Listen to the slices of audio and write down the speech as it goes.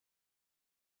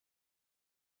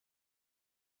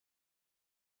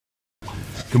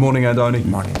Good morning, Andoni.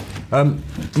 Morning.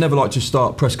 Never like to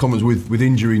start press conference with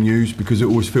injury news because it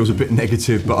always feels a bit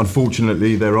negative, but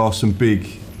unfortunately there are some big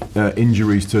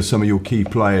injuries to some of your key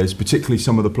players, particularly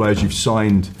some of the players you've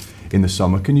signed in the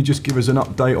summer. Can you just give us an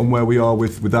update on where we are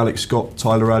with Alex Scott,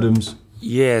 Tyler Adams?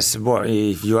 Yes, well,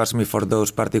 if you ask me for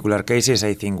those particular cases,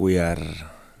 I think we are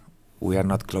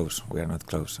not close. We are not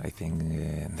close. I think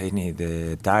they need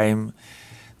time.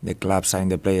 The club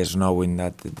signed the players knowing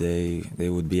that they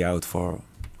would be out for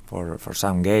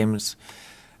some games,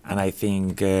 and I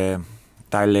think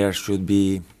Tyler should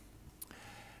be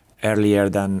earlier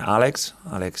than Alex.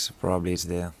 Alex probably is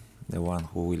the one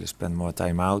who will spend more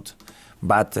time out,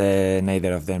 but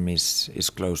neither of them is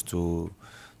close to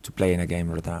playing a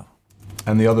game right now.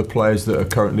 And the other players that are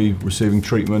currently receiving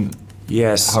treatment?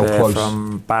 Yes, how close?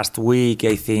 From past week,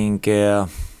 I think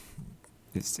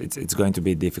it's going to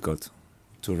be difficult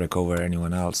to recover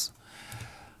anyone else.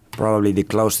 Probably the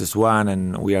closest one,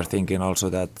 and we are thinking also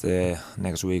that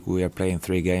next week we are playing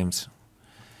 3 games,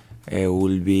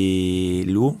 will be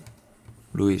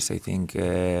Luis. I think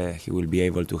he will be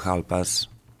able to help us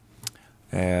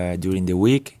during the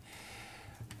week,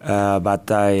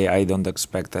 but I don't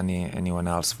expect anyone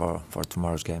else for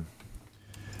tomorrow's game.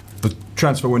 The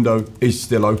transfer window is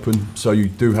still open, so you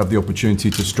do have the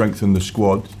opportunity to strengthen the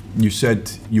squad. You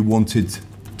said you wanted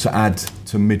to add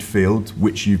to midfield,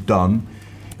 which you've done.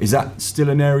 Is that still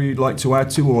an area you'd like to add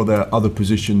to, or are there other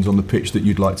positions on the pitch that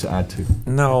you'd like to add to?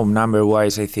 No,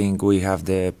 number-wise, I think we have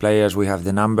the players, we have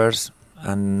the numbers,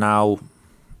 and now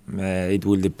it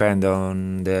will depend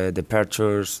on the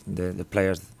departures, the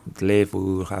players that leave. We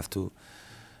will have to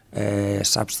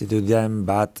substitute them,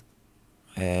 but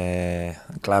the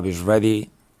club is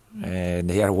ready.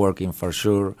 They are working for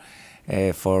sure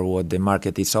for what the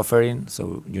market is offering,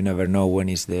 so you never know when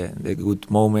is the good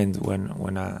moment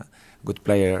when a good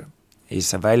player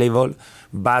is available.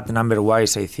 But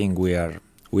number-wise, I think we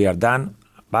are done.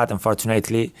 But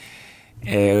unfortunately,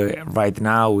 right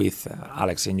now with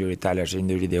Alex's injury, Tyler's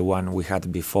injury, the one we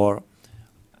had before,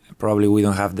 probably we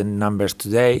don't have the numbers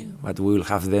today, but we will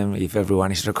have them if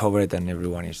everyone is recovered and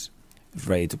everyone is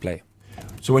ready to play.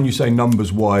 So when you say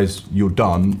numbers-wise you're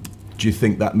done, do you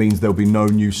think that means there'll be no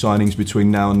new signings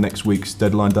between now and next week's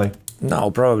deadline day?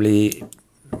 No, probably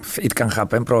it can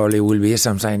happen. Probably will be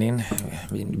some signing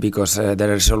because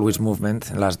there is always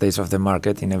movement last days of the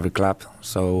market in every club.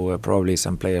 So probably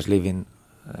some players leaving,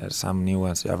 some new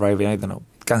ones arriving. I don't know.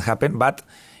 It can happen, but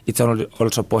it's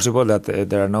also possible that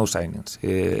there are no signings.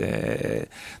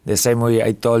 The same way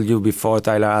I told you before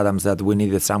Tyler Adams that we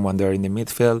needed someone there in the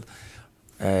midfield.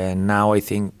 Now I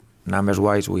think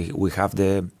numbers-wise we will have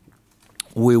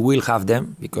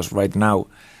them because right now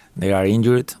they are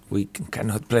injured. We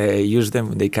cannot use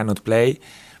them. They cannot play.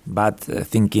 But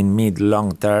thinking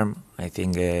mid-long term, I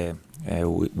think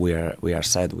we are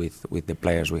set with the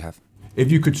players we have. If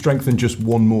you could strengthen just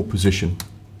one more position,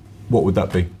 what would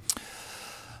that be?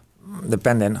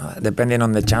 Depending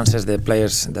on the chances, the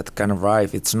players that can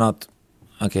arrive. It's not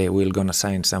okay. We're gonna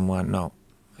sign someone. No,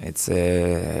 it's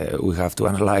we have to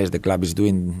analyze. The club is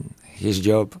doing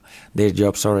their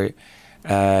job. Sorry,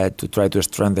 to try to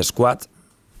strengthen the squad.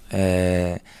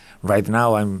 Right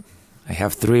now, I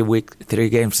have 3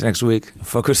 games next week,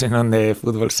 focusing on the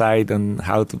football side and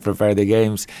how to prepare the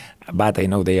games. But I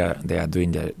know they are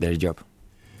doing their job.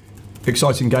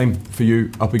 Exciting game for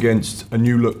you up against a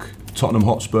new look Tottenham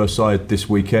Hotspur side this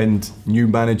weekend. New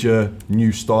manager,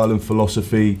 new style and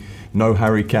philosophy. No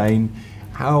Harry Kane.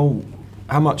 How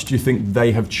much do you think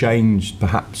they have changed,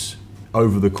 perhaps,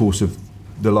 over the course of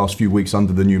the last few weeks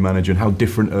under the new manager, and how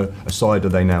different a side are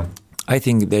they now? I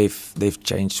think they've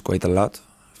changed quite a lot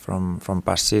from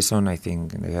past season. I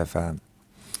think they have a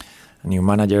new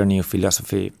manager, new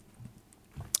philosophy,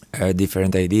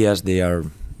 different ideas. They are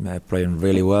playing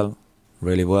really well.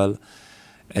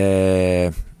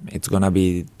 It's gonna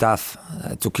be tough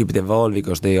to keep the ball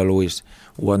because they always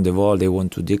want the ball. They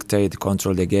want to dictate,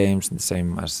 control the games, the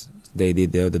same as they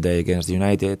did the other day against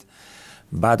United.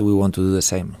 But we want to do the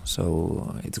same,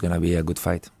 so it's gonna be a good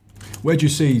fight. Where do you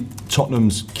see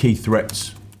Tottenham's key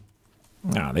threats?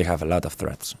 No, they have a lot of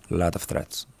threats.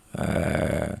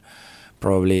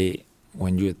 Probably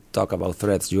when you talk about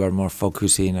threats, you are more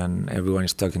focusing, and everyone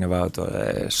is talking about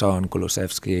Son,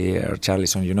 Kulusevski, or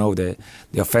Charlison. You know the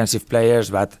offensive players,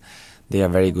 but they are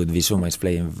very good. Bissouma is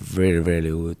playing very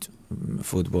good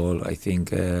football. I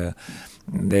think the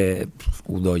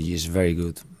Udogie is very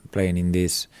good playing in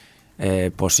this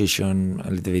position, a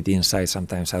little bit inside,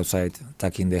 sometimes outside,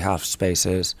 attacking the half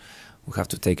spaces. We have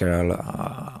to take care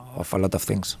of a lot of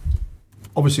things.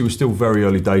 Obviously, we're still very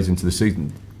early days into the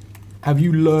season. Have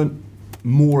you learnt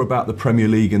more about the Premier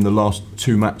League in the last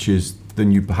 2 matches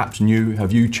than you perhaps knew?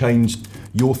 Have you changed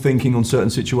your thinking on certain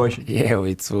situations? Yeah,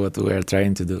 it's what we are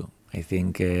trying to do. I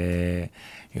think you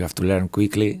have to learn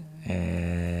quickly.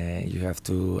 You have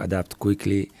to adapt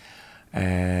quickly.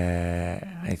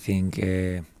 I think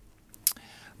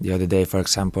the other day, for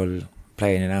example,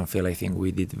 playing in Anfield, I think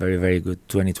we did very, very good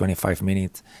 20-25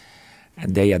 minutes.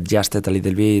 And they adjusted a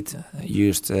little bit,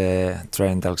 used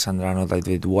Trent Alexander-Arnold a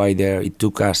little bit wider. It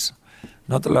took us,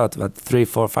 not a lot, but 3,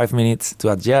 4, 5 minutes to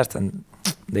adjust, and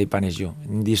they punish you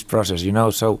in this process, you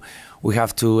know. So we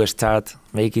have to start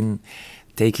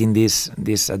taking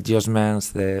these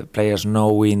adjustments, the players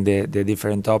knowing the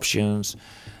different options,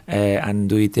 and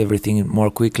do it everything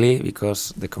more quickly,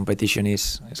 because the competition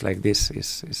is like this.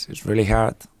 It's really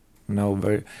hard.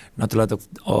 Not a lot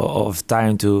of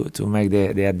time to make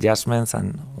the adjustments,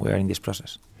 and we are in this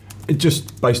process.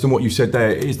 Just based on what you said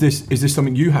there, is this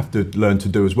something you have to learn to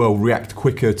do as well? React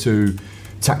quicker to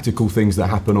tactical things that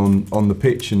happen on the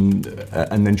pitch, and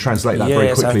then translate that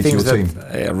very quickly to your team.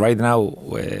 Right now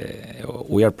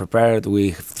we are prepared.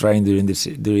 We trained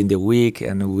during the week,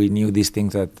 and we knew these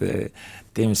things that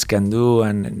teams can do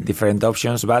and different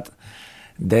options. But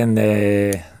then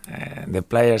the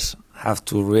players have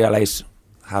to realize,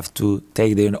 have to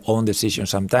take their own decisions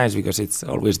sometimes, because it's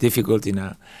always difficult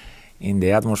in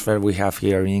the atmosphere we have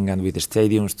here in England with the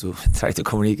stadiums to try to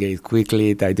communicate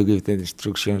quickly, try to give the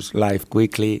instructions live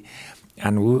quickly,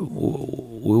 and we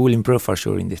will improve for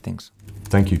sure in these things.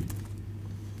 Thank you.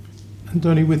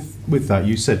 Andoni, with that,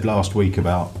 you said last week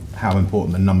about how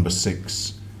important the number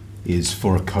 6 is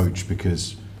for a coach,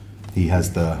 because he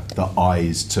has the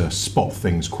eyes to spot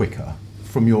things quicker.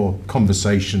 From your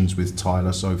conversations with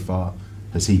Tyler so far,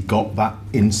 has he got that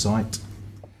insight?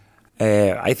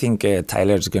 I think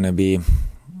Tyler's going to be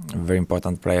a very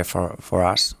important player for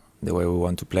us. The way we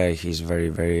want to play, he's very,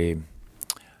 very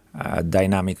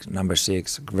dynamic, number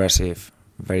 6, aggressive,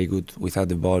 very good without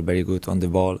the ball, very good on the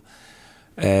ball.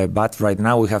 But right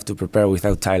now we have to prepare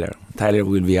without Tyler. Tyler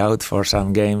will be out for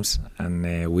some games,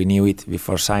 and we knew it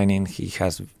before signing. He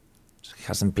hasn't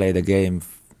played a game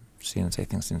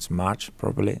since March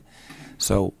probably.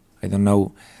 So I don't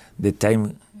know the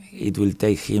time it will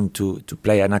take him to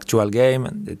play an actual game,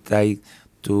 and the time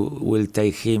will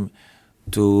take him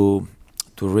to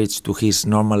reach to his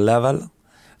normal level,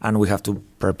 and we have to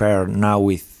prepare now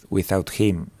without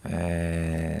him.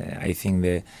 I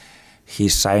think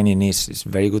his signing is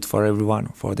very good for everyone,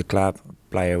 for the club.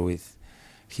 Player with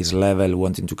his level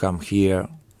wanting to come here,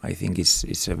 I think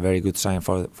it's a very good sign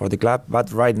for the club.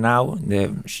 But right now,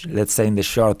 let's say in the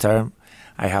short term,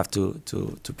 I have to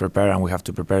prepare, and we have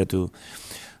to prepare to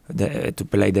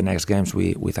play the next games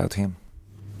without him.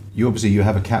 You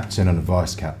have a captain and a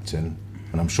vice captain,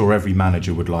 and I'm sure every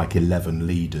manager would like 11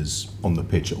 leaders on the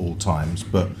pitch at all times.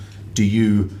 But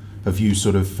have you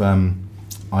sort of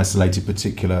isolated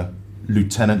particular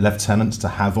lieutenants to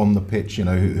have on the pitch? You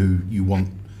know, who you want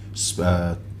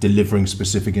delivering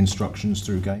specific instructions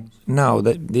through games? No,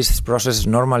 this process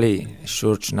normally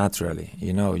surges naturally.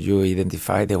 You know, you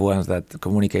identify the ones that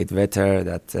communicate better,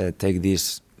 that take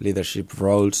these leadership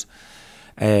roles.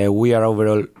 We are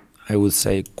overall, I would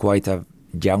say, quite a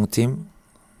young team.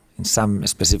 In some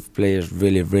specific players,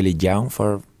 really, really young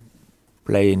for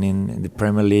playing in the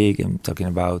Premier League. I'm talking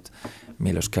about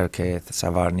Milos Kerkez,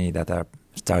 Savarni, that are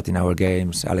starting our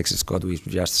games. Alex Scott, we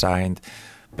just signed.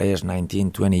 Players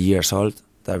 19, 20 years old.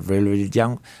 They're really, really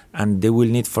young, and they will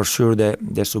need for sure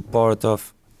the support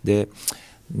of the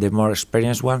more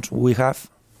experienced ones we have.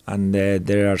 And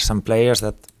there are some players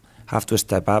that have to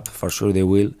step up, for sure they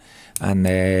will, and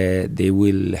they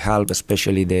will help,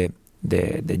 especially the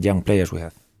young players we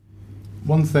have.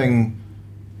 One thing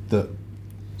that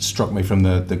struck me from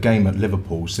the game at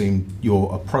Liverpool seemed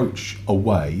your approach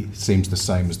away seems the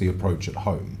same as the approach at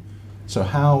home. So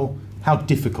how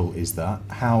difficult is that?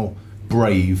 How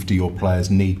brave do your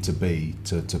players need to be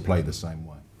to play the same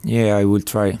way? Yeah, I will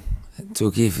try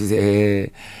to give to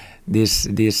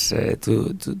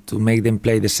make them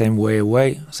play the same way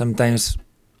away. Sometimes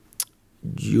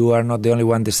you are not the only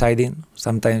one deciding.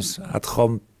 Sometimes at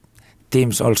home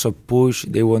teams also push.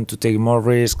 They want to take more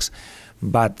risks,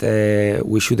 but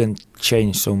we shouldn't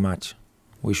change so much.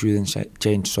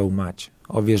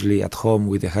 Obviously, at home,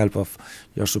 with the help of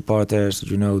your supporters,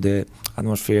 you know, the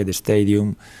atmosphere, the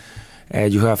stadium,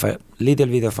 you have a little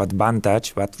bit of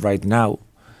advantage, but right now,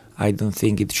 I don't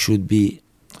think it should be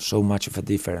so much of a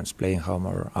difference playing home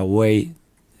or away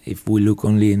if we look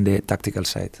only in the tactical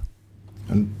side.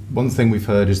 And one thing we've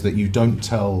heard is that you don't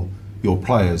tell your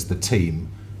players, the team,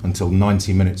 until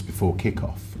 90 minutes before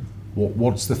kick-off.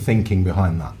 What's the thinking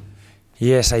behind that?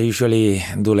 Yes, I usually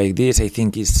do like this. I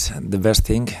think it's the best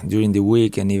thing during the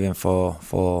week and even for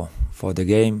the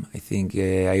game. I think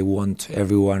I want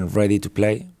everyone ready to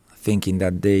play, thinking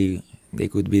that they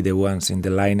could be the ones in the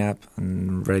lineup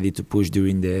and ready to push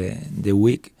during the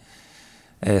week.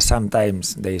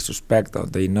 Sometimes they suspect or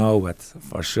they know, but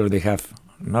for sure they have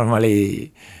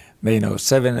normally, they know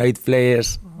 7 or 8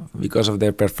 players because of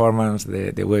their performance,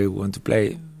 the way we want to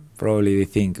play. Probably they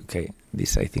think, okay,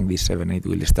 I think this 7-8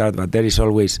 will start, but there is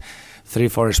always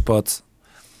 3-4 spots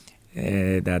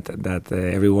that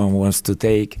everyone wants to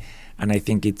take, and I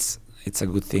think it's a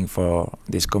good thing for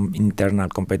this internal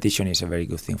competition. Is a very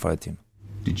good thing for the team.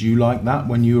 Did you like that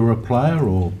when you were a player,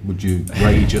 or would you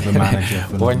rage at the manager?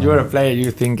 When you're a player,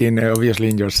 you're thinking obviously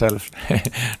in yourself.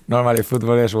 Normally,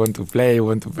 footballers want to play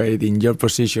it in your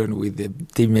position with the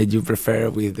teammate you prefer,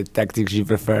 with the tactics you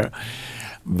prefer.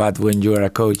 But when you are a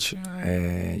coach,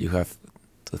 you have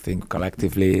to think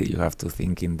collectively. You have to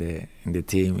think in the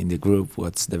team, in the group,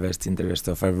 what's the best interest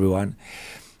of everyone,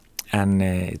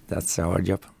 and that's our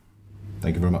job.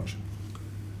 Thank you very much.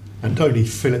 Andoni,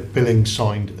 Philip Billing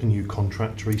signed a new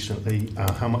contract recently.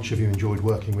 How much have you enjoyed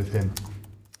working with him?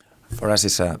 For us,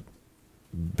 it's a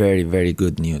very, very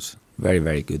good news. Very,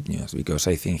 very good news, because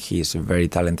I think he's a very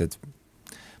talented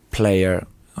player,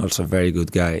 also a very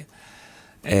good guy.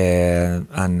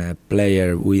 And a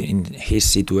player in his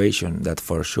situation that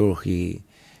for sure he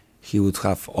would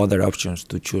have other options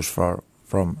to choose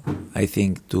from. I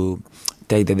think to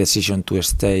take the decision to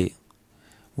stay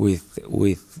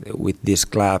with this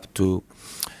club to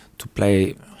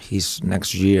play his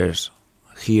next years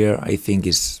here, I think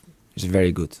is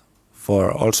very good.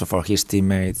 Also for his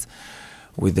teammates,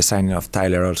 with the signing of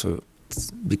Tyler, also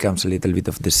it becomes a little bit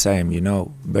of the same, you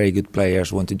know. Very good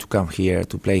players wanting to come here,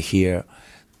 to play here,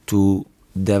 to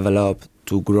develop,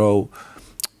 to grow,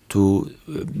 to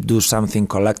do something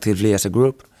collectively as a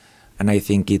group, and I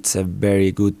think it's a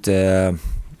very good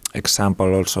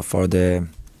example also for the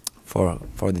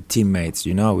teammates.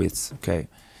 You know, it's okay.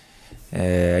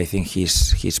 I think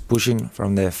he's pushing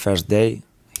from the first day.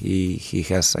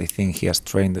 I think he has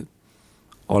trained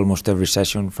almost every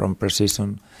session from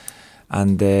pre-season,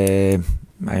 and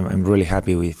I'm really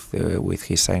happy with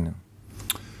his signing.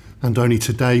 Andoni,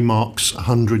 today marks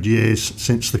 100 years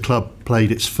since the club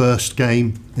played its first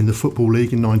game in the Football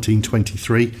League in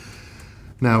 1923.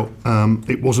 Now,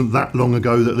 it wasn't that long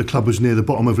ago that the club was near the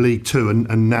bottom of League Two,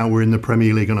 and now we're in the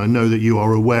Premier League, and I know that you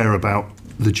are aware about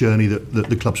the journey that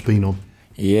the club's been on.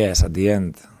 Yes, at the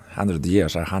end, 100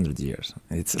 years are 100 years.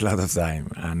 It's a lot of time,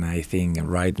 and I think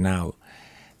right now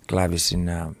the club is in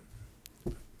the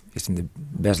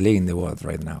best league in the world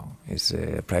right now. It's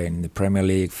playing in the Premier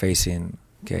League, facing...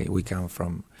 Okay, we come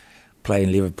from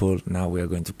playing Liverpool. Now we are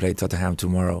going to play Tottenham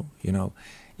tomorrow. You know,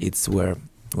 it's where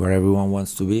everyone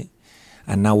wants to be,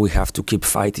 and now we have to keep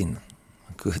fighting.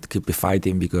 Keep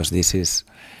fighting, because this is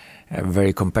a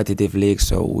very competitive league.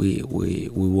 So we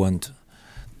want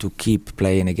to keep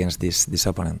playing against these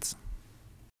opponents.